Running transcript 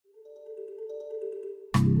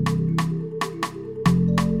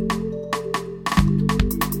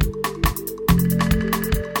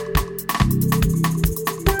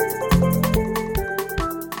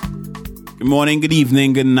morning, good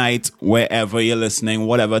evening, good night, wherever you're listening,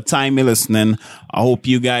 whatever time you're listening. I hope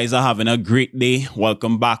you guys are having a great day.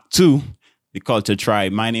 Welcome back to the Culture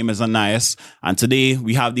Tribe. My name is Anais, and today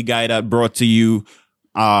we have the guy that brought to you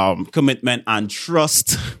commitment and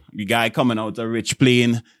trust. The guy coming out of Rich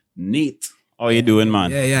Plain, Nvte. How you doing,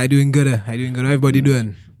 man? Yeah, I doing good. Everybody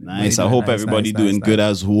doing? Nice. I hope everybody doing good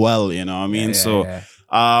as well. You know what I mean?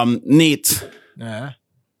 Nvte. Yeah.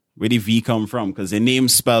 Where the V come from? Because the name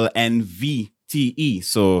spell Nvte.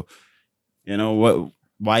 So, you know,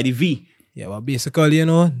 why the V? Yeah, well, basically,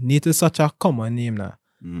 Nvte is such a common name now.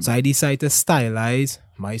 So I decided to stylize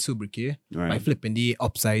my sobriquet by flipping the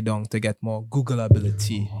upside down to get more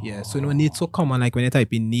Googleability. Yeah, so Nvte so common, like when you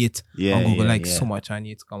type in Nvte on Google, so much I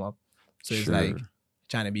need to come up. So it's like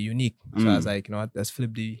trying to be unique. So I was like, let's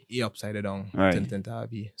flip the A upside down to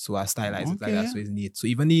have V. So I stylize it like that, so it's Nvte. So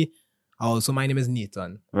even also my name is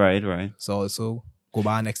Nathan. Right. So also go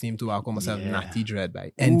by next name too. I call myself Natty Dread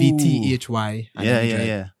by Nvte.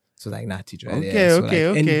 Yeah. So like Natty Dread.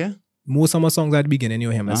 Okay. Most of my songs at the beginning,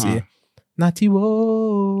 you hear me say, Natty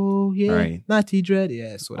Whoa, Natty Dread.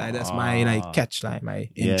 Yeah, so that's my like catch line, my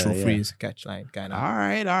intro phrase, catch line kind of. All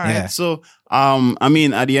right. Yeah. So, I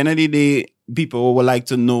mean, at the end of the day, people would like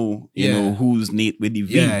to know, you know, who's Nvte with the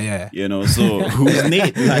V. Yeah. You know, so who's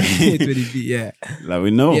Nvte? Like, Nvte with the V, yeah. Like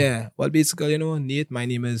we know. Yeah. Well, basically, Nvte, my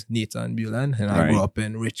name is Nathan Bulan, and I grew up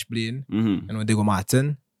in Rich Plain, Diego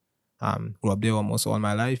Martin. Grew up there almost all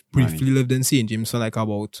my life. Briefly lived in St. James for like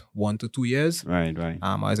about 1 to 2 years. Right.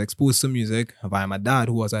 I was exposed to music by my dad,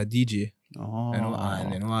 who was a DJ. Oh.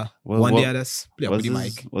 One day I just play up with the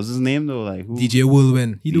mic. What's his name though? Like who? DJ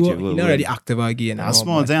Whirlwind. He's already active again. That's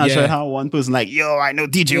small thing. I should have one person like, yo, I know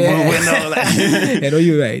DJ Whirlwind. Like,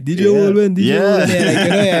 you're right. DJ Whirlwind.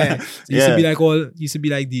 Whirlwind. So used to be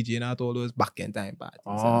like DJ and all those back in time parties.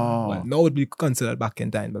 Well, now it would be considered back in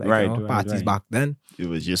time, but like parties back then. It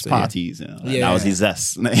was just parties. That was his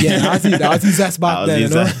zest. That was his zest back then.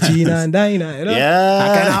 Gina and Dinah.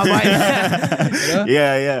 That kind of vibe.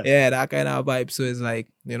 Yeah, that kind of vibe. So it's like,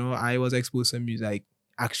 I was exposed to music, like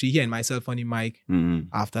actually hearing myself on the mic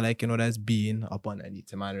after like, that's being up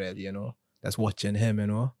underneath him and really, that's watching him,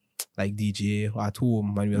 like DJ at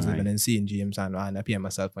home when we was living in St. James and I hear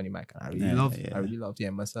myself on the mic. And I really loved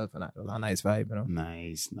hearing myself and that was a nice vibe,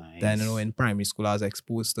 Nice. Then, in primary school, I was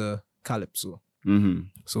exposed to Calypso.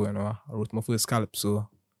 So, I wrote my first Calypso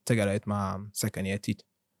together with my second year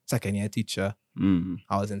teacher.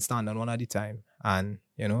 I was in standard one at the time. And,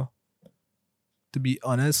 to be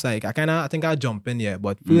honest, like I think I jump in here,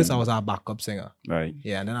 but first I was a backup singer. Right.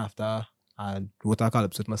 Yeah, and then after I wrote a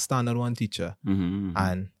Calypso with my standard one teacher.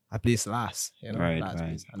 And I placed last, last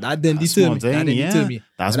place. And that didn't deter me.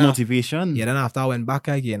 That's motivation. Then after I went back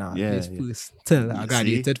again, I placed first till I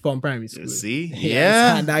graduated from primary school. See?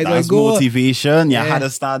 That's motivation. You had to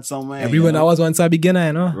start somewhere. Everyone I was once a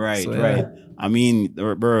beginner, Right. I mean,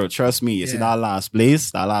 bro, trust me. You see that last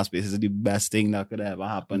place is the best thing that could ever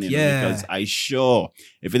happen. Because I sure,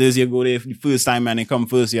 if it is you go there for the first time and it come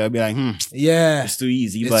first, you'll be like, it's too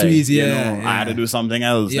easy. It's too easy, I had to do something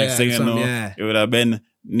else. Next thing you know, it would have been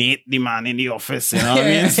Nvte, the man in the office, you know what I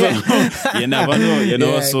mean? So you never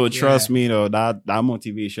know, so trust me, that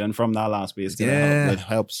motivation from that last place can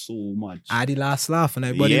help so much. I had the last laugh and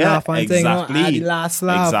everybody laugh and exactly. I had the last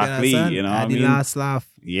laugh. Exactly, I had the last laugh.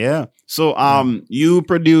 Yeah. So you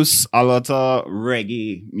produce a lot of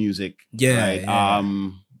reggae music. Right?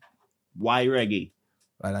 Why reggae?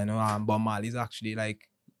 Well, I know Bob Marley's actually like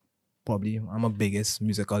probably one of my biggest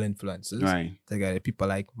musical influences. Right. Like people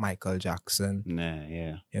like Michael Jackson.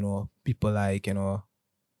 People like,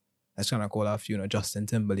 let's kind of call a few, Justin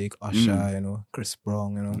Timberlake, Usher, Chris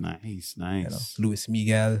Brown, Nice. Luis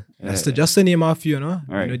Miguel. That's just to name a few,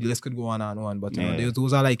 Right. The list could go on and on, but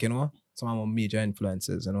those are like, some of my major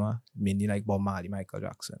influences, mainly like Bob Marley, Michael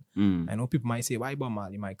Jackson. I know people might say, why Bob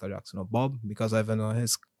Marley, Michael Jackson? Bob, because I've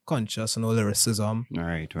his conscious, lyricism.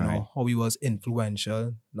 Right. How he was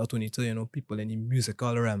influential, not only to, people in the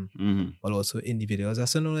musical realm, but also individuals.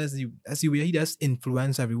 That's the way he does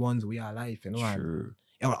influence everyone's way of life, Sure.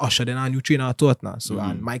 And Usher then a new trainer of thought now. So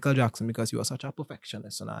and Michael Jackson, because he was such a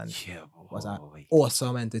perfectionist and was an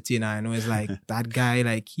awesome entertainer. It's like that guy,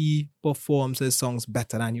 like he performs his songs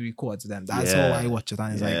better than he records them. That's how I watch it,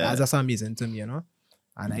 and it's like that's just amazing to me, And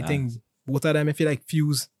I think both of them, if you like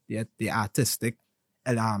fuse the artistic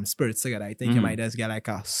spirits together, I think you might just get like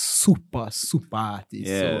a super artist.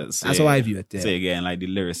 Yeah, so that's how I view it. Yeah. Say again, like the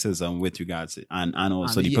lyricism with regards to, and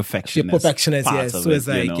also the perfectionist. The perfectionist, yes. So it's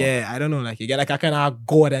like, I don't know, like you get like a kind of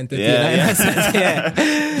god entertainer in a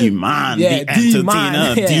sense. The man, the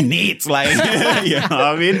entertainer, the Nate, like you know what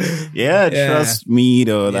I mean? Trust me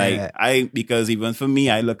though. Like because even for me,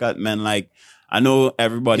 I look at men like, I know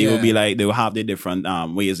everybody will be like, they will have their different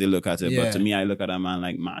ways they look at it. But to me, I look at a man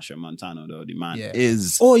like Marshall Montano, though. The man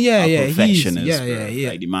is a perfectionist.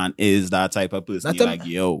 Like, the man is that type of person. You're like,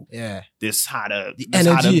 yo, this had to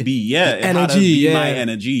be. It had to be my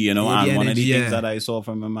energy, you know. And one of the things that I saw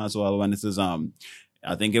from him as well, when it is,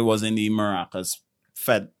 I think it was in the Maracas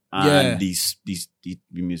Fed, and the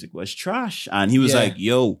music was trash. And he was like,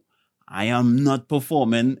 yo, I am not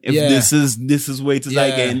performing if this is way to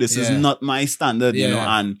again. This is not my standard, you know.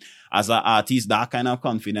 And as an artist, that kind of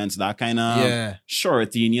confidence, that kind of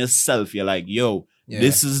surety in yourself, you're like, yo,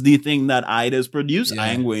 this is the thing that I just produce.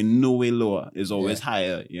 I ain't going no way lower. It's always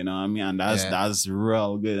higher, you know what I mean? And that's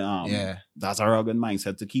real good. That's a real good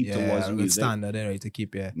mindset to keep towards music. Good standard there, right, to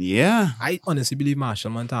keep, Yeah. I honestly believe Marshall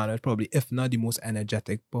Montano is probably, if not the most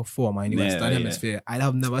energetic performer in the Western Hemisphere. I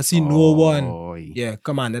have never seen no one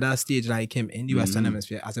commanded that stage like him in the Western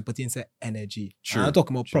Hemisphere as it pertains to energy. I'm not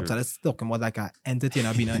talking about props, I'm just talking about like an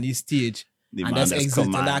entertainer being on this stage. And that's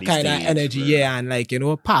exerting that kind of energy, and like, you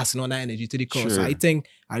know, passing on that energy to the crowd. So I think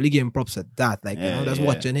I really give him props at that. Like, you know, just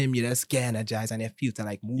watching him, you just get energized and you feel to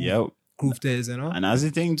like move, groove this, you know. And that's the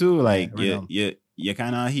thing too, like you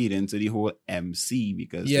kind of heat into the whole MC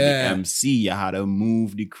because to the MC you had to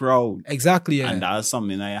move the crowd. Exactly, and that's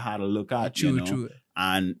something that you had to look at. True.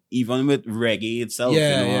 And even with reggae itself, you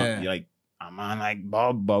know, like a man like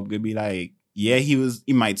Bob could be like, he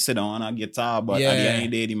might sit on a guitar, but at the end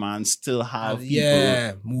of the day, the man still have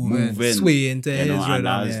people moving, swaying to his rhythm,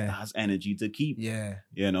 and has energy to keep.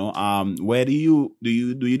 You know, where do you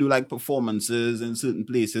do like performances in certain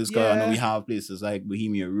places? Because I know we have places like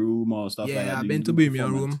Bohemia Room or stuff like that. I've been to Bohemia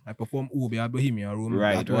Room. I performed Ubi at Bohemia Room.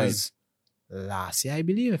 That was last year, I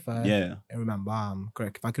believe, if I remember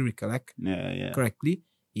correct, if I can recollect correctly.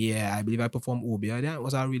 Yeah, I believe I performed Obia. That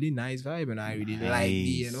was a really nice vibe, and I really like the,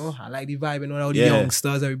 you know, I like the vibe, you know, all the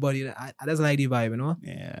youngsters, everybody. I just like the vibe, you know.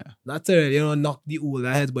 Not to, you know, knock the older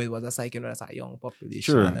heads, but it was just like, you know, that's a young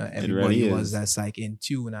population. And everybody really was just like in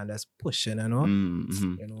tune and just pushing, you know.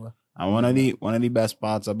 You know. And one of the best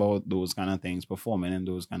parts about those kind of things, performing in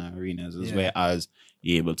those kind of arenas, is whereas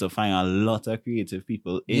you're able to find a lot of creative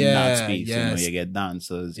people in that space. You know, you get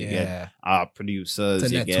dancers, you get art producers,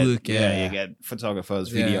 you get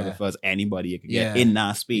photographers, videographers, anybody you can get in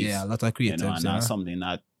that space. Yeah, a lot of creatives. You know, and that's something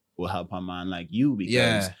that will help a man like you,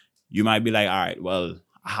 because you might be like, all right, well,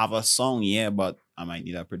 I have a song, but I might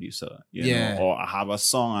need a producer, you know, or I have a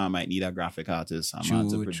song, I might need a graphic artist, I might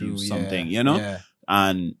to produce something, you know,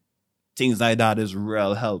 and things like that is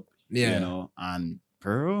real help, you know. And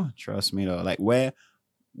bro, trust me though, like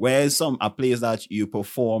where's a place that you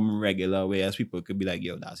perform regular, whereas people could be like,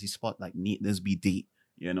 yo, that's the spot, like need this be deep,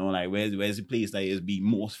 you know, like where's the place that is be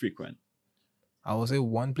most frequent? I would say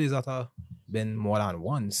one place that I've been more than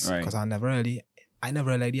once, because I never really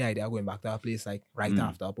like the idea of going back to a place like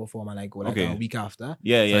after I perform and like go like a week after.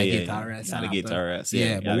 Guitar rest.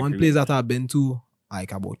 But one place that I've been to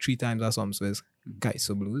like about 3 times or something, so it's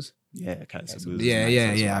Kaiser Blues. Kaiser Blues.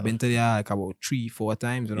 I've been to there like about 3-4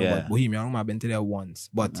 times, you know, but Bohemia Room I've been to there once.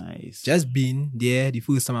 But just being there the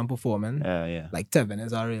first time I'm performing, like Tevin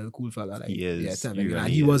is a real cool fella. Like, he is. Tevin. And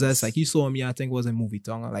he was just like, he saw me, I think it was in Movie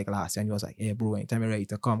Tongue like last year, and he was like, hey bro, anytime you're ready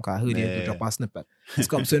to come, cause I heard you to drop a snippet. It's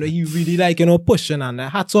come, so you know, he really like, you know, pushing, and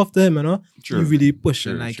hats off to him, you know. He really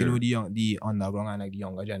pushing you know, the underground and like the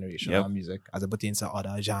younger generation of music as it pertains to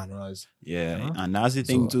other genres. You know? And that's the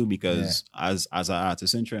thing too, because as an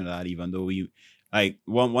artist in Trinidad, even though we like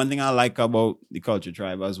one thing I like about the Culture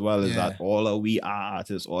Tribe as well is that all of we are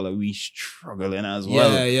artists, all of we struggling as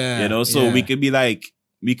well. You know, so we could be like,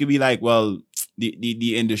 well,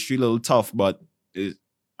 the industry a little tough, but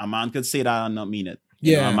a man could say that and not mean it.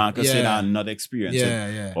 You know, a man could say that and not experience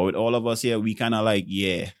it. But with all of us here, we kind of like,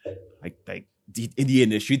 like the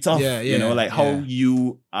industry tough. You know, like how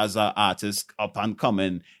you as an artist up and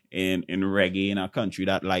coming in reggae in a country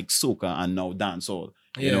that like soca and now dancehall.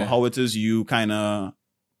 You know, how it is you kind of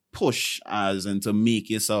push as and to make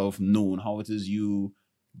yourself known, how it is you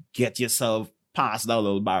get yourself past that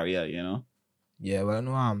little barrier, you know? Yeah, well,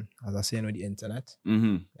 no, as I say, you know, the internet,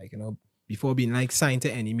 like, you know, before being like signed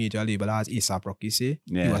to any major label, as A$AP Rocky say,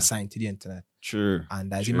 he was signed to the internet.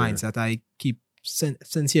 And that's the mindset I keep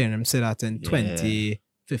since hearing him say that in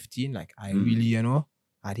 2015, like, I really, you know,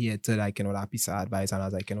 adhered to like, that piece of advice, and I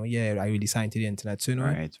was like, yeah, I really signed to the internet. So,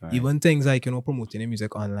 right. Even things like, promoting the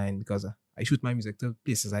music online, because I shoot my music to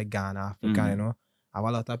places like Ghana, Africa, I have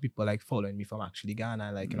a lot of people like following me from actually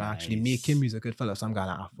Ghana, like, actually making music with fellow some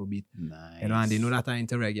Ghana Afrobeat. Nice. And they know that I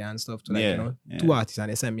into reggae and stuff. So like, two artists, and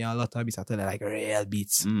they send me a lot of beats. I tell them like real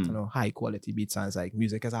beats, high quality beats. And it's like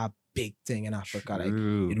music is a big thing in Africa. Like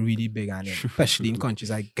it's really big, and especially in countries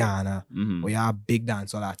like Ghana, where you have big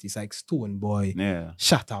dancehall artists like Stone Boy,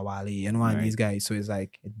 Shatta Wale, and these guys. So it's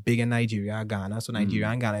like it's big in Nigeria, Ghana. So Nigeria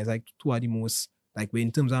and Ghana is like two of the most, like,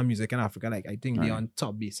 in terms of music in Africa, like I think they're on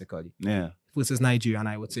top basically. Yeah. Versus Nigeria, and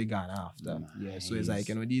I would say Ghana after. Nice. Yeah, so it's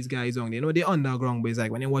like, these guys on, they're underground, but it's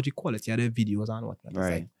like when you watch the quality of the videos and whatnot, it's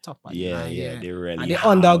like top of they really and they're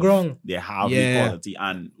underground. They have the quality,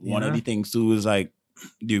 and one of the things too is like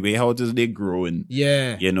the way how they growing.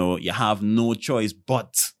 Yeah, you have no choice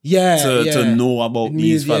but to know about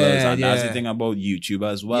these fellas, and that's the thing about YouTube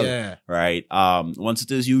as well. Yeah. Right. Once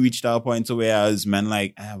it is you reach that point to where as men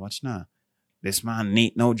like, watch now, this man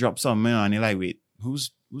Nate now drop something, and you're like, wait,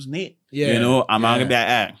 who's Nate? Yeah. I'm gonna be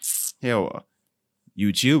like, here,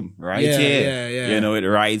 YouTube, right here. It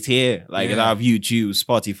right here. Like it have YouTube,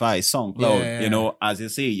 Spotify, SoundCloud. As you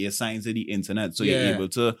say, you're signed to the internet, so you're able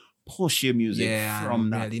to push your music from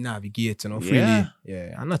that. Really navigate, freely.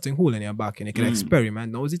 Yeah. And nothing holding you back, and you can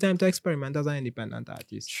experiment. Now's the time to experiment as an independent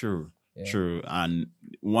artist. True. And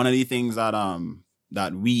one of the things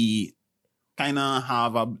that we kind of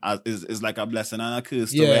have is like a blessing and a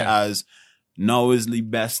curse to it, as now is the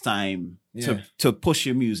best time to push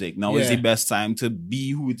your music. Now is the best time to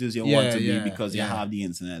be who it is you want to be, because you have the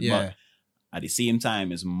internet. But at the same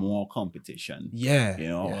time, it's more competition.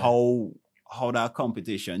 How that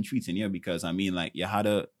competition treating you, because I mean, like, you had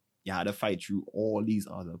to fight through all these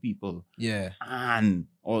other people. Yeah. And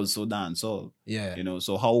also dancehall. Yeah.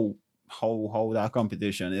 So how that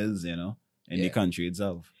competition is, in the country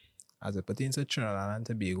itself. As it pertains to Trinidad and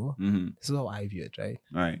Tobago, this is how I view it, right?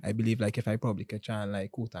 Right. I believe, like, if I probably could try and,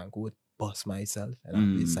 like, quote unquote bust myself in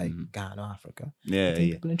a place like Ghana, Africa, I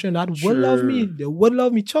think people in Trinidad would love me. They would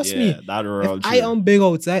love me. Trust me. If I am big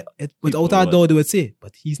outside, without a doubt, they would say,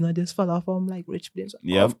 but he's not this fella from like rich place.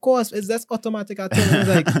 Yeah. Of course, it's just automatic. I tell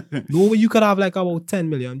you, like, no, you could have like about 10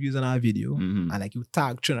 million views on our video, and like you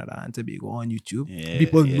tag Trinidad and Tobago on YouTube.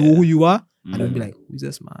 People know who you are. And I'd be like, who's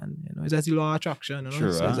this man? It's just a lot of attraction.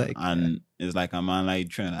 True, so it's like, it's like a man like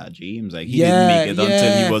Trinidad James. Like, he didn't make it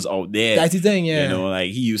until he was out there. That's the thing, like,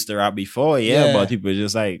 he used to rap before, but people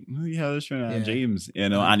just like, who the hell is Trinidad James?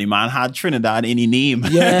 And the man had Trinidad in his name.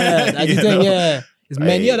 Yeah, that's the thing, There's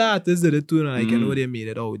many other artists that do it too, like, they made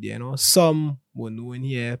it out there, Some were known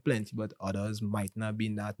here, plenty, but others might not be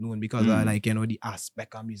that known because of, like, the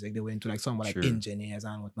aspect of music they went to, like, someone like engineers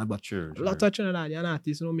and whatnot. But a lot of Trinidadian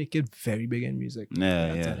artists, make it very big in music.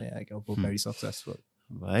 Like, very successful.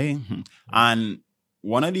 Right. And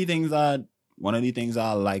one of the things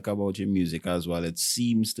I like about your music as well, it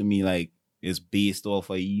seems to me like it's based off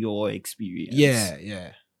of your experience.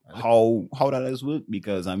 Yeah. How that has worked,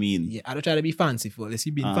 because I mean, I don't try to be fanciful. Let's see,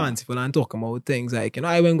 being fanciful and talk about things like,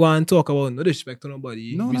 I won't go and talk about, no disrespect to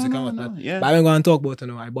nobody, music and whatnot. But I won't go and talk about,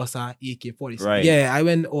 I bust a AK-47. Right. I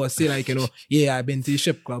went or say like, I've been to the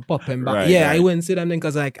strip club, popping back. I wouldn't say them then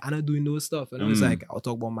because like I'm not doing those stuff. It's like I'll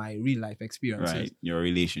talk about my real life experiences. Right. Your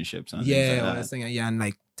relationships and things like that. And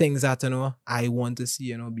like things that I want to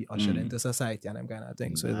see, be ushered into society and them kind of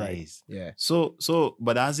things. So nice. It's like, So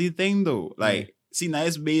but that's the thing though, like. See,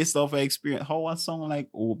 nice based off of experience. How a song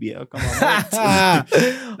like Obia come about?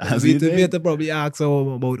 That's better probably ask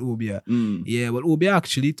about Obia. Yeah, but Obia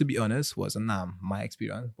actually, to be honest, wasn't my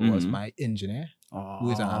experience. It was my engineer,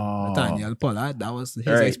 who is Nathaniel Pollard. That was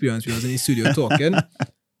his experience. We was in the studio talking.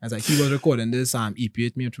 As like he was recording this EP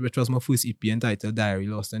with me, which was my first EP entitled Diary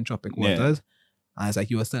Lost in Tropic Waters. And it's like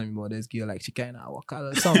he was telling me about this girl, like she kind of walk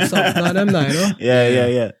out something like them now,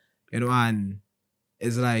 Yeah. And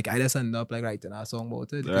it's like I just ended up like writing a song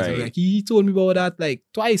about it. Because like he told me about that like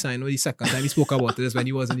twice. I know the second time he spoke about it is when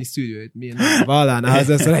he was in the studio with me and Vala, and I was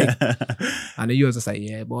just like, and he was just like,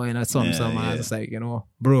 yeah, boy, and that's some. And I was just like,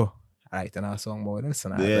 bro, writing a song about this,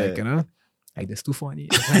 and I was like, like this too funny.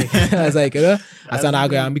 I was like, I said I'm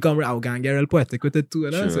gonna get real poetic with it too,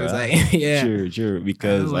 True, so it's like, True.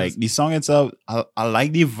 Because like the song itself, I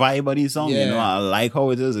like the vibe of the song. I like how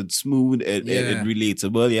it is. It's smooth. It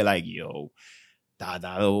relatable. You're like, yo. That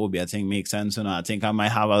Obia thing makes sense, I think I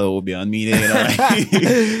might have a Obia on me there,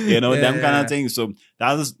 them kind of things. So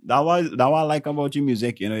that's what I like about your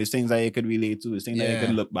music, it's things that you could relate to, it's things that you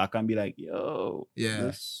could look back and be like, yo,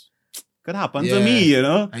 could happen to me, you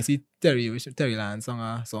know. I see Terry Lance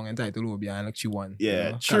song entitled Obia and like she won. Yeah,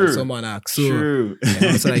 you know? true. Someone asked. So, true. You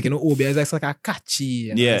know, so like, you know, Obia is like a catchy.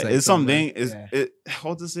 You know, yeah, like it's something. It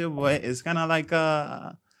how to say, boy? It's kind of like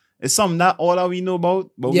it's something that all that we know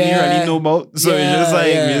about, but we really know about. So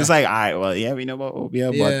it's like, all right, well, yeah, we know about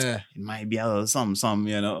Obia, but it might be a little some,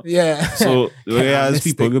 you know. Yeah. So whereas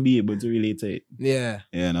people could be able to relate to it. Yeah.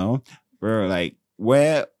 You know, bro, like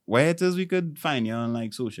where it is we could find you on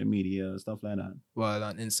like social media stuff like that. Well,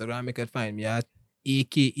 on Instagram you could find me at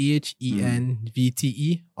AKHENVTE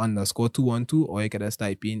 _212, or you could just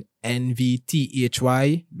type in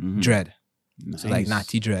NVTHY Dread. Nice. So like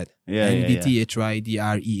Natty Dread. Yeah.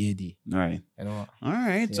 NVTHYDREAD. All right. You know? All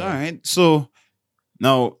right. So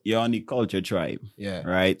now you're on the culture tribe. Yeah.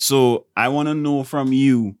 Right. So I want to know from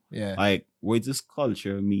you, yeah, like what this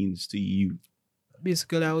culture means to you.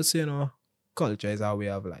 Basically, I would say, you know, culture is our way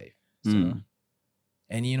of life. So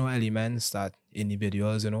any, you know, elements that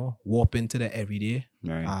individuals, you know, warp into the everyday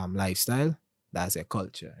lifestyle, that's a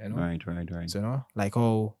culture, you know. Right. So, you know, like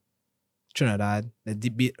how Trinidad,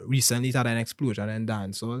 recently had an explosion in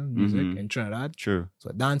dancehall music in Trinidad. True. So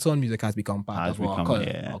dancehall music has become part of our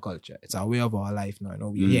culture. It's a way of our life now. You know,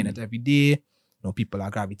 we're hearing it every day. You know, people are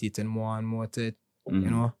gravitating more and more to it, you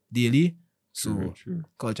know, daily. So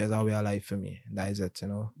culture is our way of life for me. That is it, you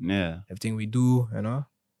know. Yeah. Everything we do, you know,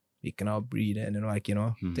 we cannot breathe and, you know, like, you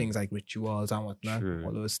know, things like rituals and whatnot.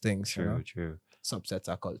 All those things, you know. Subsets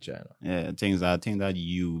our culture, you know. Yeah, things that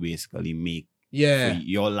you basically make. Yeah. For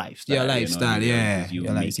your lifestyle. Your lifestyle, you know, yeah. You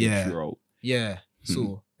your make it throughout. Yeah.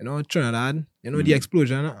 So, you know, Trinidad, you know, the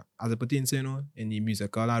explosion, as it pertains to, you know, in the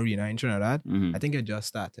musical arena in Trinidad, I think it just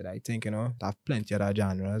started. I think, you know, there are plenty of other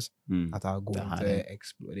genres that are going to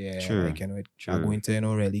explode. Yeah. Like, you know, are going to, you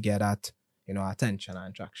know, really get that, you know, attention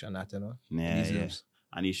and traction that, you know, deserves.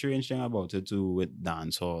 And the strange thing about it too with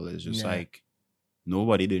dancehall is just like,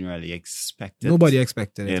 nobody didn't really expect it. Nobody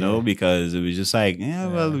expected it. You know, because it was just like,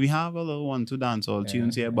 well, we have a little 1-2 dancehall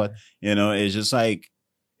tunes here, but, you know, it's just like,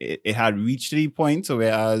 it had reached the point,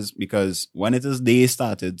 whereas, because when they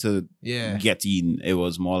started to get in, it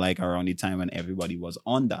was more like around the time when everybody was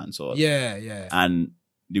on dancehall. Yeah. And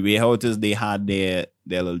the way how it is, they had their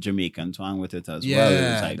little Jamaican twang with it as well.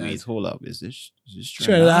 It was like, wait, hold up, is this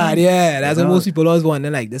Trinidad? Yeah, that's what most people always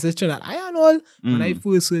wondering. Like, this is Trinidad. I don't know. When I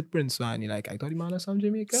first heard Prince Fanny, like, I thought the man was from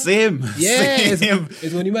Jamaica. Same. Yeah,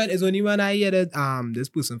 it's only when I hear that this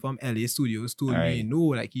person from LA Studios told me, no,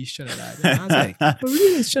 like he's Trinidad. And I was like, but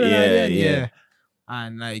really, it's Trinidad? Yeah.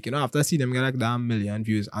 And like, you know, after seeing them get like that million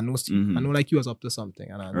views, I know like he was up to something,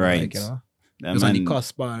 and I know, like, you know, it was on the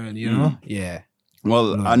cusp, and you know,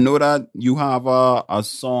 Well, I know that you have a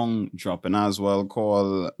song dropping as well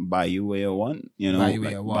called By You Where You Want, you know, By You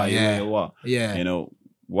Where You Want. Yeah. You know,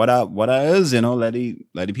 what that is, you know, let the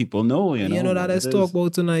people know, you know. You know, that let's talk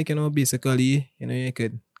about tonight, you know, basically, you know, you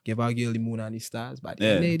could give our girl the moon and the stars, but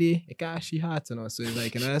the lady, it can't she heart, you know. So it's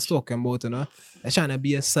like, you know, let's talk about, you know, let's trying to be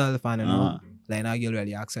yourself and, you know, like our girl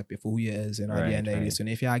really accept you for who you is, you know, at the end of the day. So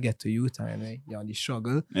if you get to youth and you're on the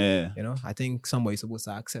struggle, you know, I think somebody's supposed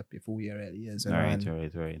to accept you for who you really is. You know?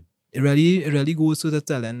 Right. It really goes to the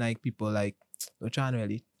telling, like, people, like, don't try and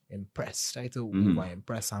really impress, try to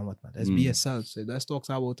over-impress and whatnot. Let's be yourself. So let's talk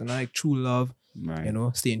about, you know, like, true love, you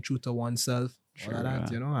know, staying true to oneself, all of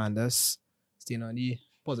that, you know, and just staying on the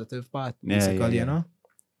positive part, basically, you know.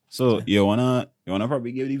 So you wanna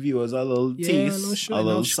probably give the viewers a little taste, a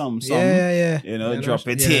little some, you know, drop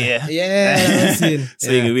it here.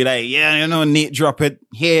 So you can be like, you know, Nate, drop it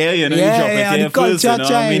here, you know, you drop it here first, you know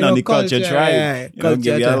what I mean, on the culture tribe, you know,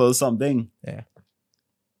 give you a little something. Yeah.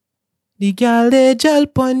 The girl they gel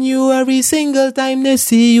on you every single time they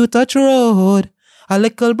see you touch road. A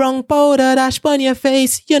little brown powder dash on your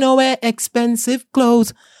face, you know, wear expensive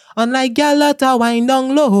clothes. Unlike gal that a wind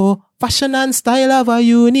down low, fashion and style have a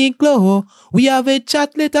unique glow. We have a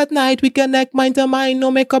chat late at night, we connect mind to mind,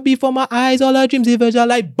 no makeup before my eyes, all our dreams visual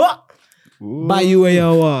like, bah! By you where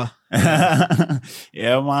you are.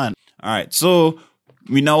 Yeah, man. All right, so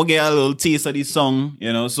we now get a little taste of the song,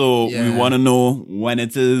 you know, so we want to know when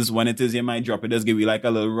it is you might drop it. Just give you like a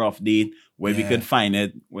little rough date where we could find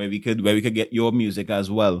it, where we could get your music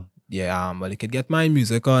as well. Yeah, well, you could get my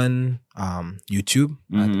music on YouTube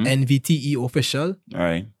at Nvte official. All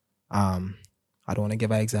right. I don't want to give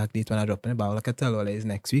an exact date when I drop it, but I can tell all it is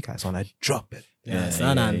next week. I just want to drop it.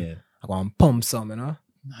 And I want to pump some, you know,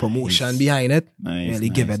 promotion behind it. Really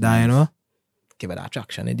give it that, you know, give it that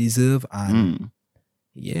traction it deserve. And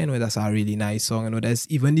you know, that's a really nice song. You know, there's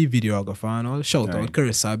even the videographer and all. Shout out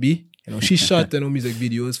Carissa B. You know, she shot, you know, music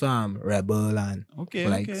videos from Rebel and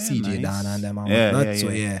like CJ Dan and them and whatnot. So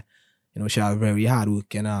you know, she a very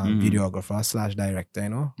hardworking videographer / director, you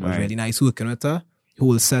know. It was really nice working with her.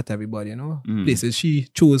 Whole set, everybody, you know. Places she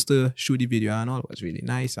chose to shoot the video and all was really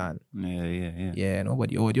nice. And yeah, you know, but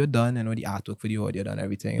the audio done, you know, the artwork for the audio done,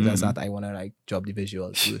 everything. That's that I want to like drop the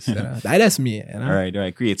visuals first, you know. That's me, you know.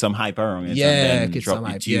 Right. Create some hype around it. Yeah, create some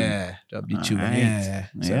hype. Yeah, drop the tune. Yeah.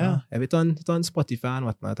 So, if it's on Spotify and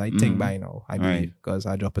whatnot, I think by now, I believe, because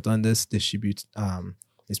I drop it on this this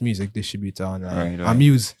music distributor on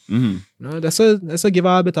Amuse. You know, that's a give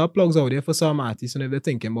a bit of plugs out there for some artists, and if they're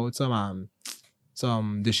thinking about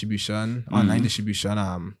some distribution, online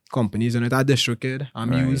distribution companies, and that DistroKid,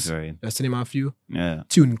 Amuse, just to name a few. Yeah.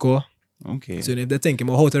 TuneCore. Okay. So if they're thinking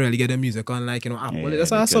about how to really get their music on, like, you know, Apple,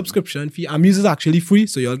 that's a subscription fee. Amuse is actually free,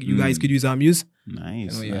 so you guys could use Amuse.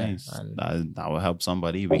 Nice, you know, nice. And that will help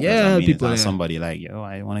somebody. Because, I mean, people, somebody like, yo,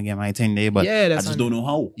 I want to get my 10 day, but I just don't know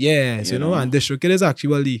how. Yeah, so you know, and DistroKid is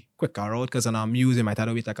actually the quicker route, because on Amuse, it might have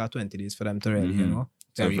to wait like 20 days for them to really, you know,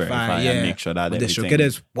 verify and make sure that DistroKid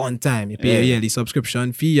is one time. You pay a yearly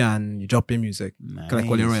subscription fee and you drop your music, collect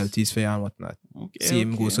all your royalties for you and whatnot.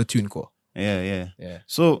 Same goes to TuneCore. Yeah.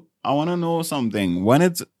 So I want to know something.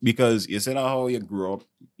 Because you said how you grew up,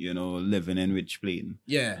 you know, living in Rich Plain.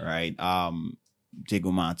 Yeah. Right.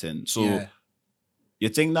 Diego Martin. So you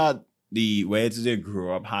think that where you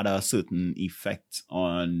grew up had a certain effect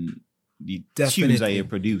on the tunes that you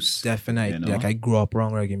produce? Definitely. You know? Like I grew up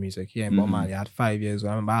around reggae music. Yeah, Bob Marley. I had 5 years. I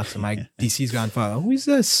remember asking my DC's grandfather, who is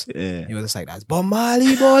this? Yeah. He was just like, that's Bob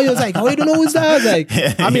Marley, boy. He was like, how you don't know who's that? I was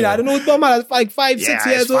like, I mean, I don't know who's Bob Marley. I was like 5, 6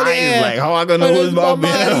 years old. Yeah. Like, how am I gonna know who's Bob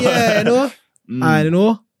Marley? Yeah, you know? And you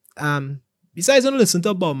know, besides when I listen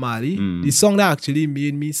to Bob Marley, the song that actually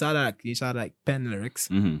made me start like pen lyrics,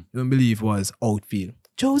 you don't believe, was Outfield.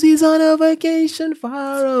 Josie's on a vacation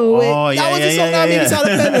far away. That was the song that made me start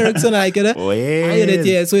pen lyrics and like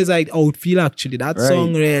it. So it's like Outfield actually. That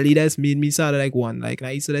song really that's made me start like one. Like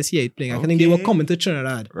I used to see it playing. I think they were coming to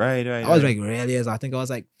Trinidad. Right. I was like really, I think I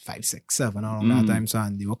was like 5, 6, 7 around that time. So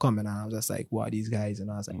and they were coming and I was just like, what are these guys?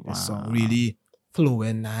 And I was like, this song really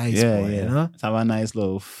flowing nice, boy, you know? It's have a nice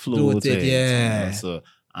little flow to it. Yeah. You know? So,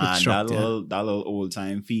 and that little old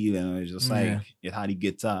time feel, you know, it's just like it had the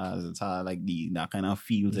guitars, it had like that kind of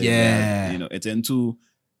feel to it. You know, it's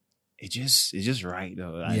just right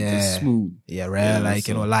though. Like, it's just smooth. Yeah, right. Like,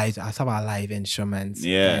 you know, live, I have a live instruments.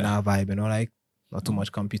 Yeah. And our vibe, you know, like not too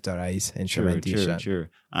much computerized instrumentation. Sure.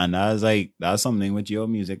 And that's something with your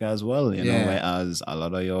music as well, you know, whereas a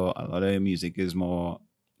lot of your music is more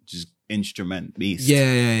just instrument based.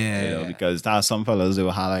 Yeah. You know, because there's some fellas that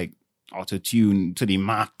will have like auto-tune to the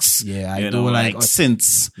max. Yeah, I don't like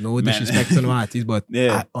synths. No disrespect to no artists, but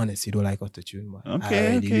I honestly don't like auto-tune.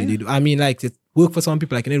 I really do. I mean, like, it work for some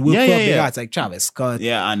people, like, it work for big artists like Travis Scott.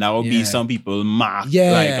 Yeah, and that would be some people mark.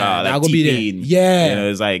 Like T-Pain. Yeah. You know,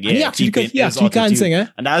 it's like, he actually can sing, eh?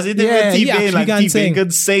 And that's the thing with T-Pain. Like, T-Pain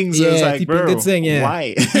could sing. So it's like, bro, could sing,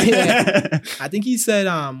 why? I think he said,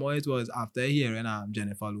 what it was after hearing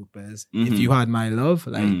Jennifer Lopez, If You Had My Love,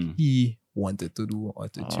 like, he wanted to do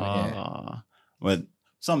auto-tune. But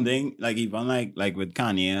something like even like with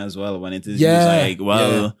Kanye as well, when it is like,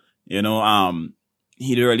 you know,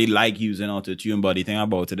 he didn't really like using auto-tune, but the thing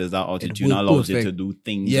about it is that auto-tune allows you to do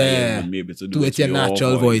things that you wouldn't be able to do with your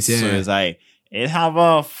natural voice. So it's like it have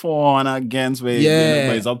a for and against where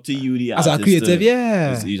but it's up to you, the artist. As a creative,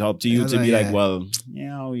 it's up to you to be like, well,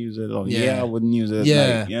 I'll use it, or I wouldn't use it.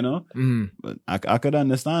 Like, you know? But I could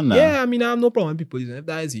understand that. Yeah, I mean, I have no problem with people using it. If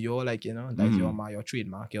that is your, like, you know, like your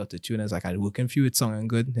trademark, your auto-tune is like, I working for you, it's songing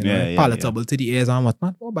good, you know, palatable to the ears and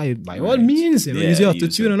whatnot. Well, by all means, you know, use your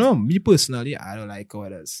auto-tune, you know. Me personally, I don't like how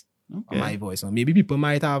it is. My voice. Or maybe people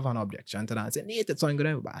might have an objection to that and say, it's not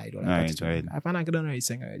good, but I don't like it. I find I could already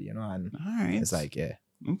sing already, you know, and it's like,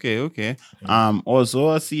 Okay. Also,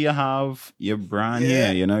 I see you have your brand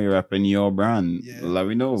here. You know, you're repping your brand. Let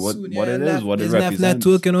me know what it is, what it represents. Nvte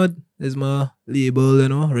Network, you know, is my label, you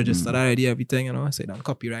know, registered already, everything, you know. So don't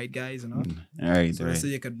copyright, guys, you know. So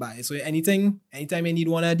you could buy. So anytime you need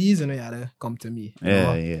one of these, you know, you gotta come to me.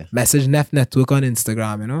 Message Nvte Network on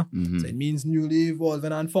Instagram, you know. So it means newly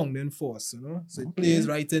evolving and founding force, you know. So it plays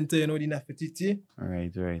right into, you know, the Nvte.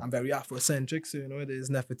 Right. I'm very Afrocentric, so you know, there's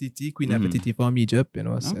Nvte, Queen Nvte from Egypt, you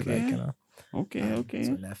know. So like, you know. Okay. So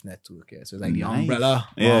Nvte Network, so it's like the umbrella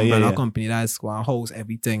company that's going to house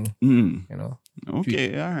everything, you know.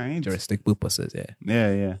 Okay, all right. Juristic purposes,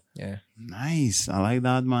 Yeah. Nice. I like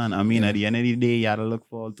that, man. I mean, at the end of the day, you gotta look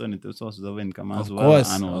for alternative sources of income as well.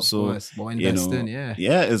 And also, more investing,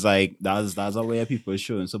 it's like that's a way people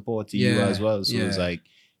showing support to you as well. So it's like,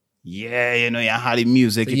 you know, you had the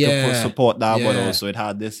music, you can support that, but also it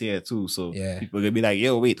had this here too. So people could be like,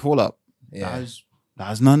 yo, wait, hold up.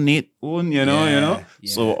 that's not Nvte own, you know. Yeah.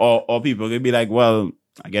 So, or people could be like, well,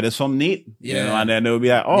 I get it from Nvte, you know, and then they'll be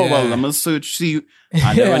like, oh, well, I'm gonna search, see,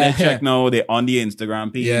 and then when they check now, they're on the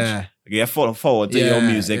Instagram page. Yeah. Get forward to your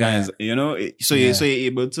music, and you know, so you're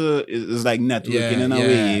able to, it's like networking in a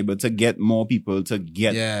way, you're able to get more people to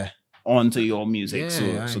get onto your music.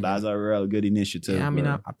 So that's a real good initiative. Yeah, I mean,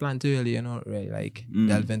 I plan to really, you know, really like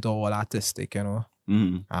delve into all artistic, you know,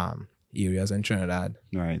 areas in Trinidad.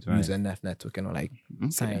 Right. Using Nvte to, you know, like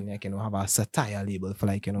sign, like, you know, have a satire label for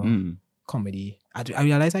like, you know, comedy. I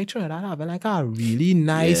realized like Trinidad having like a really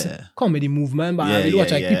nice comedy movement, but I really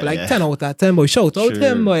watch like people like 10 out of 10, boy, shout out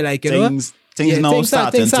him, boy, like, you know. Things now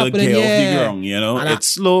starting to get off the ground, you know. And it's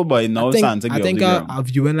slow, but now starting to get off the ground. I think I'm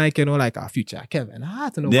viewing like, you know, like a future Kevin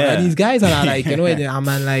Hart, you know, and these guys are like, you know, I'm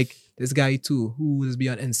like this guy too, who will be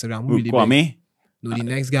on Instagram, who really big. No, the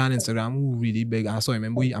next guy on Instagram who really big. I saw him,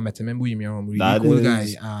 I met him in really cool guy.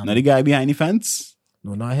 Not the guy behind the fence?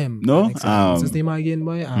 No, not him. No? What's his name again,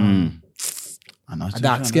 boy? A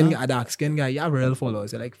dark skin guy. You have real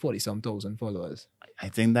followers. Like 40,000 followers. I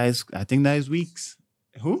think that is Weeks.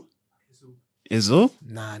 Who? Izzo?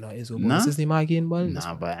 Nah, no Izzo. Nah? What's his name again, boy?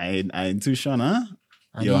 Nah, but I ain't too sure, huh?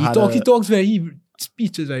 And he talks very,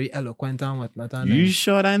 speech is very eloquent and whatnot. And you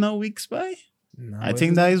sure I know Weeks, boy? Nah, I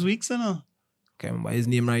think that is Weeks, you know. Can't remember his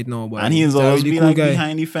name right now, but and he's always been cool like guy.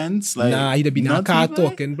 Behind the fence. Like, nah, he'd be in a car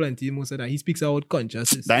talking plenty most of that. He speaks about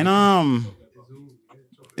consciousness.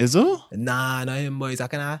 Izzo? Nah, not him, boys. I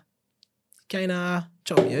kinda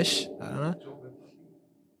chubby-ish. I don't know.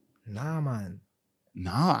 Nah, man.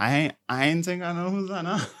 No, I ain't think I know who's that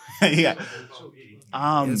now. Yeah.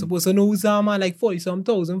 You're supposed to know who's that, man. Like 40,000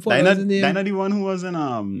 followers in there. That's the one who was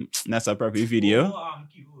in That's a Perfect video.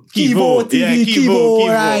 Kivo TV, yeah, Kivo.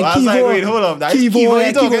 Right, I was like, wait, hold up. That's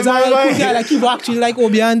Kivo. Kivo's a real cool guy. Like Kivo actually like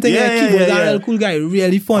Obian thing. Kivo's a real cool guy.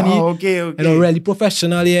 Really funny. Oh, okay. You know, really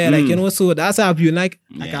professional. Yeah, like, you know, so that's how you like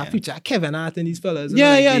a future Kevin Hart and these fellas.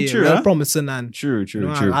 True. Real promising and true.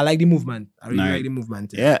 I like the movement. I really like the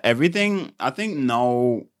movement. Yeah, everything. I think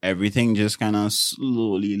now everything just kind of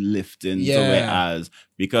slowly lifting to whereas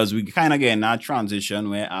because we kind of get in that transition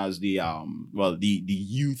whereas the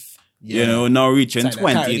youth. You know, now reaching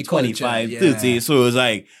 20, 25, 30. So it's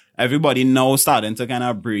like everybody now starting to kind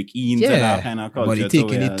of break into that kind of culture. But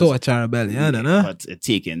taking the torch and rebellion, but it's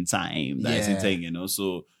taking time. That's the thing, you know.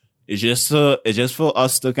 So it's just for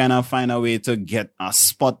us to kind of find a way to get a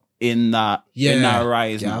spot in that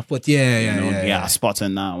rise. Yeah, but a spot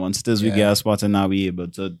in that. Once we get a spot in that, we're able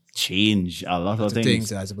to change a lot of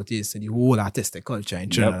things. But it's the whole artistic culture in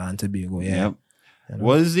Trinidad and Tobago. Yep. You know?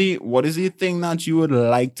 What is the thing that you would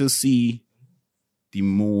like to see the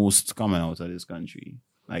most coming out of this country?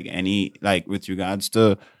 Like with regards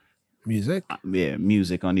to music?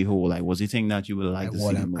 Music on the whole. Like, what's the thing that you would like to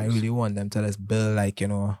see the most? I really want them to just build like, you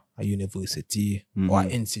know, a university or an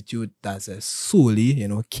institute that's solely, you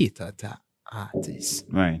know, cater to artists.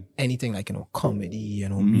 Right. Anything like, you know, comedy, you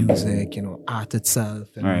know, music, you know, art itself.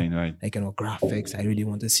 You know, right. Like, you know, graphics. I really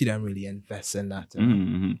want to see them really invest in that. You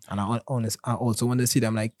know? And I also want to see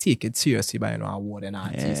them like take it seriously by, you know, awarding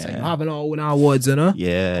artists. Like, having our own awards, you know?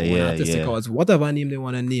 Artistic awards, whatever name they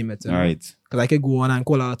want to name it. You know? Right. Because I could go on and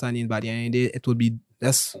call out a name, but at the end of the day, it would be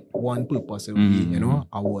that's one purpose. It would be, you know,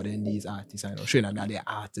 awarding these artists, you know, showing that they're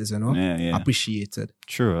artists, you know, appreciated.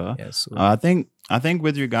 True. Yeah, so. I think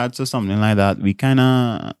with regards to something like that, we kind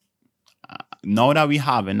of now that we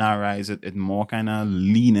have in our rise, it more kind of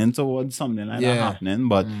leaning towards something like that happening.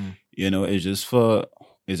 But you know, it's just for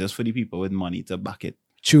the people with money to back it.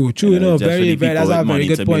 True. You know, very that's a very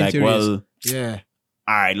good point. Like, well, all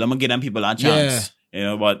right, let me give them people a chance. You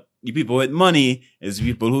know, but the people with money is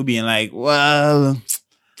people who being like, well,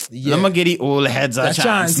 let me get the old heads a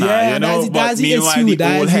chance now, you know. But meanwhile,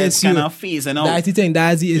 the old heads kind of face, you know. That's the thing.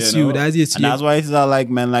 That's the issue. And that's why it's like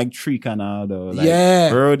men like Tree Canal though.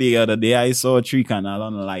 Like, bro, the other day I saw Tree Canal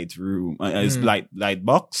on Lightroom. It's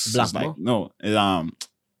Lightbox. Black box? No, it's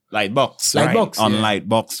Lightbox. Lightbox on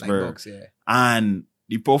Lightbox, bro. And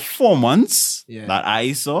the performance that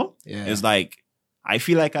I saw is like, I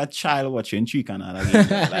feel like a child watching Tree Canal again.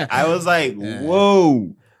 Like, I was like,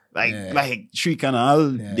 whoa. Like Tree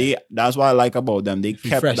Canal, that's what I like about them. They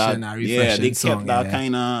kept that, they kept that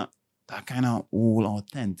kind of old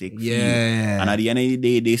authentic feel. And at the end of the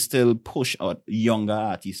day, they still push out younger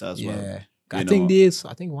artists as well. I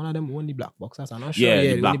think one of them won the black box. I'm not sure.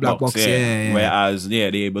 The black box. Whereas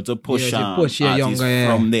they're able to push artists younger,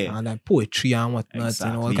 from there. And like poetry and whatnot,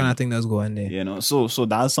 exactly. You know, what kind of thing that's going there. You know, so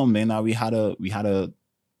that's something that we had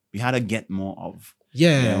to get more of.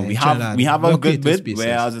 Yeah, we have a good bit,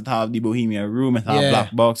 whereas it have the Bohemian Room, it have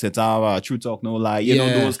Black Box, it have True Talk No Lie, you know,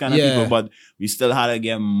 those kind of people, but we still had to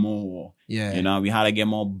get more. Yeah. You know, we had to get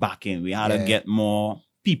more backing. We had to get more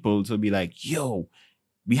people to be like, yo,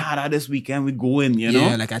 we had that this weekend, we go in, you know?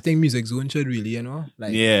 Yeah, like I think Music Zone should really, you know,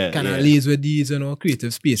 like kind of liaise with these, you know,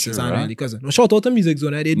 creative spaces and really, because shout out to Music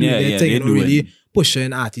Zone, they do their thing, you know, really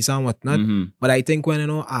pushing artists and whatnot. But I think when, you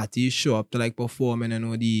know, artists show up to like perform and, you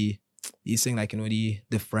know, these things like, you know, the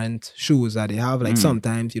different shows that they have, like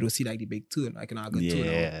sometimes you don't see like the big turn, like, you know, a good turn.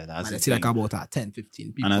 Yeah, that's and I see like about 10,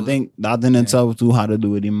 15 people. And I think that in itself too had to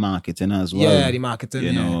do with the marketing as well. Yeah, the marketing,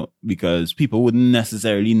 you know, because people wouldn't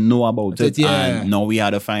necessarily know about it. And now we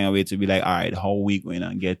had to find a way to be like, all right, how we going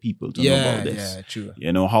to get people to know about this? Yeah, true.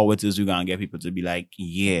 You know, how it is we going to get people to be like,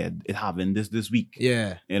 yeah, it happened this week.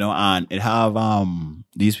 Yeah. You know, and it have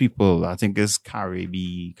these people, I think it's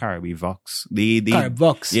Caribbean Vox. Carib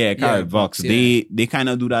Vox. Yeah, Carib Vox. They kind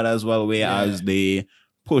of do that as well, whereas they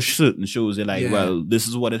push certain shows. They're like, well, this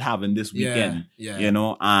is what it happened this weekend. You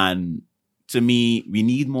know, and to me, we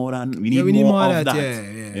need more of that. You know, we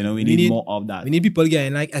need more of that. We need people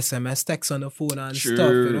getting like SMS texts on the phone and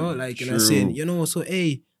stuff, you know, like, you know, saying, you know, so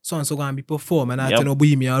hey, so-and-so gonna be performing at, you know,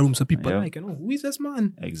 Bohemian Room. So people like, you know, who is this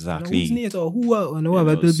man? Exactly. You know, who's Nate or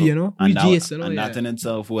whoever it will be, you know? And that in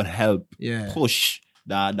itself would help push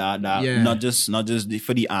that not just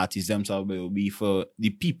for the artists themselves, but it will be for the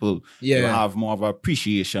people to have more of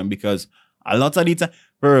appreciation, because a lot of the time,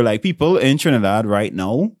 bro, like people in Trinidad right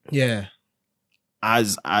now,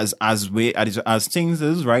 as things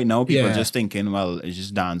is right now, people are just thinking, well, it's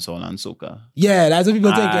just dancehall and soca. Yeah, that's what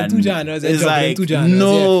people think. Two genres. It's like, two genres.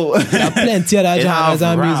 No. There are plenty of that genres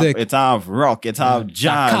and music. It have rock, it have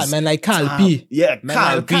jazz. Man like Cal P.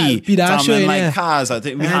 Cal P. That's man like Cars. I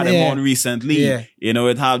think we had them on recently. You know,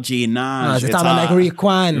 it have J Nash. It have like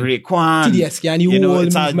Raekwon. TDSK and you know,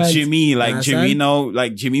 it had Jimmy. Like Jimmy now,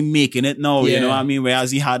 like Jimmy making it now. You know what I mean?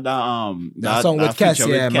 Whereas he had that song with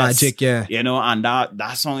Kes, Magic, you know, and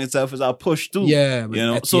that song itself is a push too. Yeah, you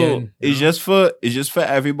know. So it's just for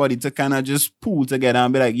everybody to kind of just pull together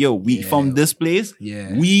and be like, yo, we from this place,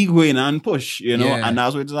 we going and push, you know, and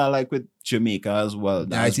that's what I like with Jamaica as well.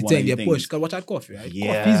 That's the thing, they push. Cause watch out Coffee, right?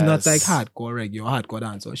 Coffee's not like hardcore reggae or hardcore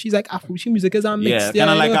dancer. She's like Afro. She music is a mix. Yeah,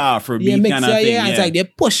 kind of like Afrobeat kind of thing. Yeah, it's like they're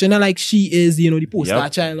pushing her like she is, you know, the poster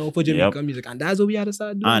child now for Jamaican music, and that's what we had to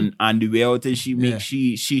start doing. And the way out she makes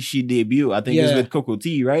she debut, I think it's with Coco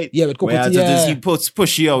T, right? Yeah, with Coco T. He puts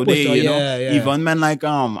pushy out there, you know. Even men like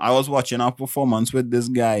I was watching a performance with this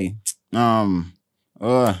guy, forget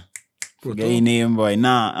his name, boy.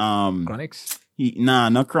 Chronics.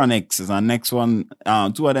 Not Chronics. It's our next one.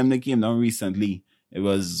 Two of them that came down recently. It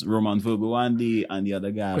was Roman Virgo and the other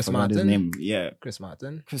guy. Chris I forgot Martin. his name. Yeah.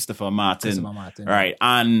 Christopher Martin. Right.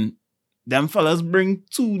 And them fellas bring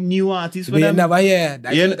two new artists for them. Never hear.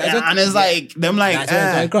 And it's like, them like,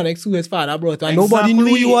 that's Chronics who his father brought. And nobody knew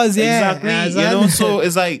who he was. Exactly. You know, so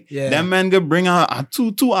it's like, them men could bring out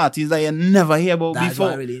two artists that you never hear about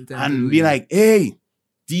before. Really and be like, hey,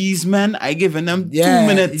 these men, I giving them 2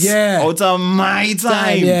 minutes out of my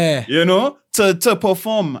time, you know, to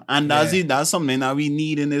perform. And that's it. That's something that we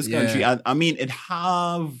need in this country. I mean, it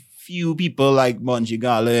have few people like Bunji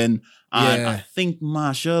Garlin, and I think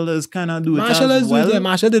Marshall is kind of doing it as well.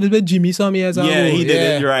 Marshall did it with Jimmy some years ago. Yeah, he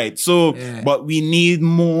did it right. So, but we need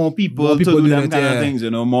more people to do them kind of things, you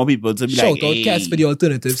know, more people to be shout like, out Kes for the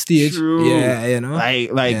alternative stage. True. Yeah, you know.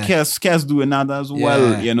 Like Kes doing that as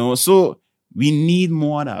well, you know. So, we need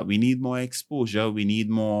more of that. We need more exposure. We need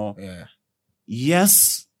more.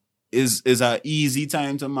 Yes, is an easy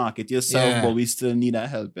time to market yourself, but we still need a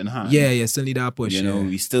helping hand. Yeah, still need that push. You know,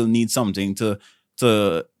 we still need something to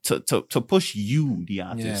push you, the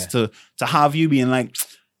artist, to have you being like,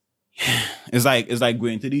 it's like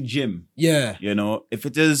going to the gym. Yeah. You know, if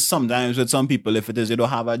it is sometimes with some people, if it is you don't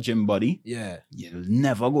have a gym body, you'll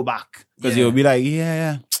never go back. Because you'll be like,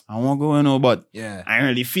 I won't go, you know, but I ain't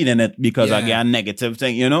really feeling it because I get a negative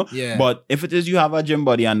thing, you know? But if it is you have a gym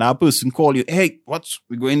buddy and that person call you, hey,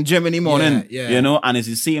 we going gym in the morning, you know? And it's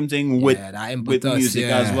the same thing with music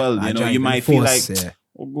as well. You know, you might feel like,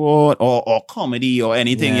 oh God, or comedy or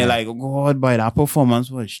anything. You're like, oh God, boy, that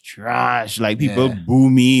performance was trash. Like people boo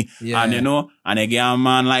me. And you know, and again, a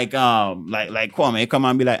man like Kwame come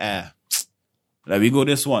and be like, let me go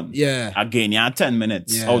this one. Again, 10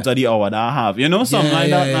 minutes out of the hour that I have. You know, something like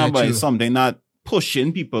that now, but it's something that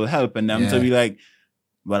pushing people, helping them to be like,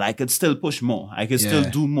 well, I could still push more. I could still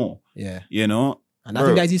do more. You know? And I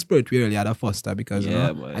think that's the spirit we really had to foster because, you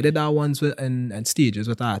know, I did that once in stages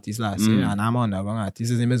with artists last year and I'm on that one artist.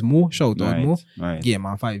 His name is Mo. Shout out Mo. Game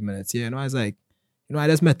on 5 minutes. You know, I was like, You know, I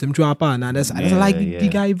just met him through a partner. I just like the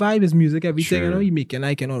guy vibe, his music, everything. You know, he making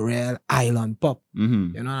like, you know, real island pop. You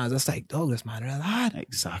know, and I was just like, dog, this man real hard.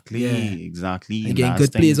 Exactly. They get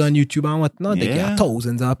good plays on YouTube and whatnot. They get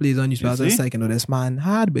thousands of plays on YouTube. I was just like, you know, this man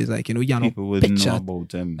hard, but it's like, you know, you know, picture. Know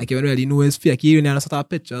about him. Like, you don't really know his fake. You know, sort of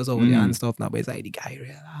pictures over there and stuff now, but it's like, the guy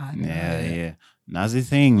real hard. Yeah. That's the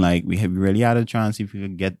thing. Like, we really had a chance if we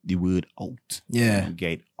could get the word out. Yeah.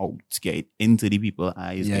 Get it into the people's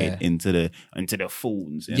eyes, get it into the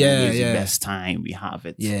phones. You know, it's the best time we have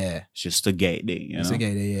it. Yeah. Just to get there, you know. To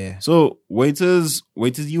get there, yeah. So, waiters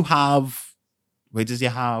you have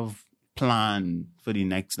plan for the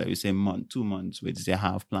next, like we say, 2 months, waiters you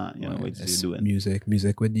have plan, you know, waiters you doing?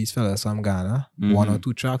 Music with these fellas from Ghana. 1 or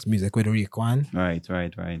 2 tracks, music with Raekwon.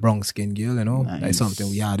 Right. Brown Skin Girl, you know. Nice. That's something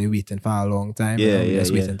we had waiting for a long time.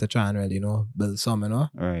 Just waiting to try and really, you know, build some, you know.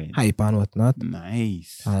 Right. Hype and whatnot.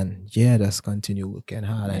 Nice. And just continue working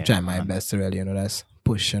hard and try my best to really, you know, just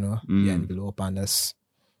push, you know, the envelope and just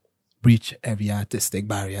breach every artistic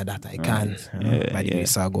barrier that I can by the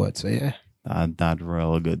grace of God. So That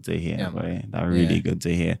real good to hear, boy. That really good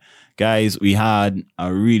to hear. Guys, we had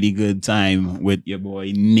a really good time with your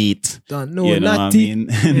boy Nvte. Don't know, you know Natty.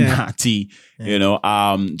 What I mean? Natty. You know,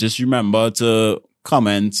 just remember to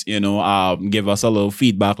comment, you know, give us a little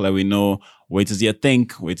feedback, let we know what is your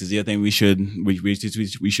think we should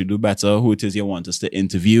do better, who it is you want us to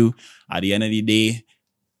interview. At the end of the day,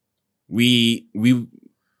 we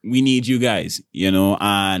need you guys, you know,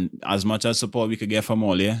 and as much as support we could get from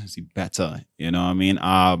all you, it's better, you know what I mean?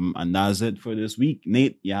 And that's it for this week.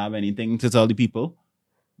 Nvte, you have anything to tell the people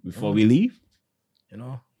before we leave? You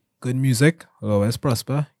know, good music will always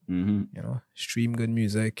prosper. You know, stream good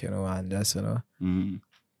music, you know, and that's, you know,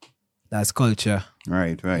 that's culture.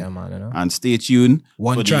 Right. Yeah, man, you know. And stay tuned.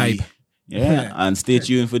 One tribe. And stay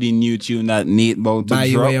tuned for the new tune that Nvte about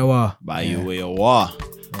to drop. Buy you where you are.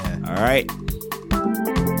 All right.